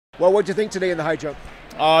Well, what did you think today in the high jump?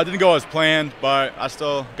 Didn't go as planned, but I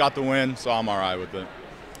still got the win, so I'm all right with it.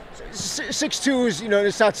 6'2" is,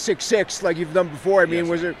 it's not 6'6" like you've done before. I mean,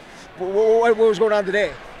 Yes, what was going on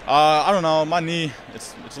today? I don't know. My knee,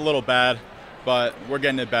 it's a little bad, but we're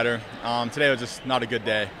getting it better. Today was just not a good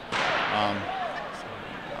day.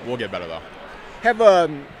 We'll get better though. Have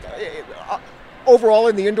overall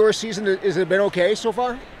in the indoor season, has it been okay so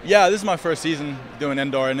far? Yeah, this is my first season doing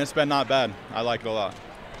indoor, and it's been not bad. I like it a lot.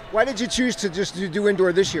 Why did you choose to just do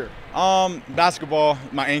indoor this year? Basketball,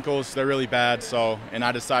 my ankles, they're really bad, and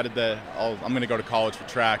I decided that I'm going to go to college for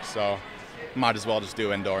track, so might as well just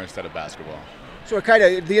do indoor instead of basketball. So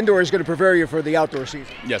the indoor is going to prepare you for the outdoor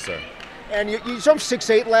season. Yes, sir. And you jumped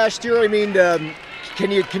 6'8" last year. I mean,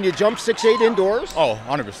 can you jump 6'8" indoors? Oh,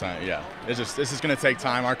 100%, yeah. This is going to take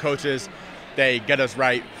time. Our coaches, they get us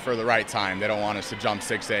right for the right time. They don't want us to jump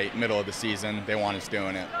 6'8" middle of the season. They want us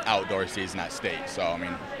doing it outdoor season at state. So, I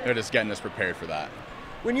mean, they're just getting us prepared for that.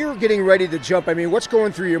 When you're getting ready to jump, I mean, what's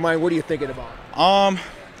going through your mind? What are you thinking about?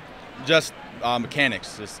 Just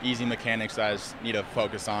mechanics, just easy mechanics I just need to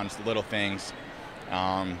focus on, just little things.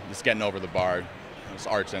 Just getting over the bar, just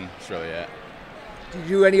arching, that's really it. Do you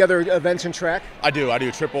do any other events in track? I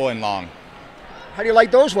do triple and long. How do you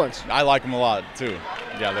like those ones? I like them a lot too.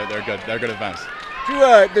 Yeah, they're good. They're good events. Do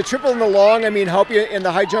the triple and the long, I mean, help you in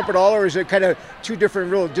the high jump at all, or is it kind of two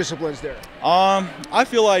different real disciplines there? I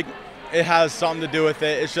feel like it has something to do with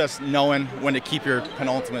it. It's just knowing when to keep your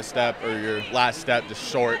penultimate step or your last step just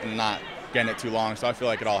short and not getting it too long. So I feel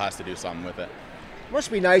like it all has to do something with it.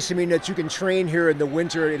 Must be nice, I mean, that you can train here in the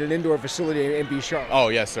winter in an indoor facility and be sharp. Oh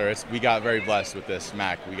yes, sir. We got very blessed with this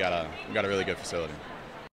MAC. We got a really good facility.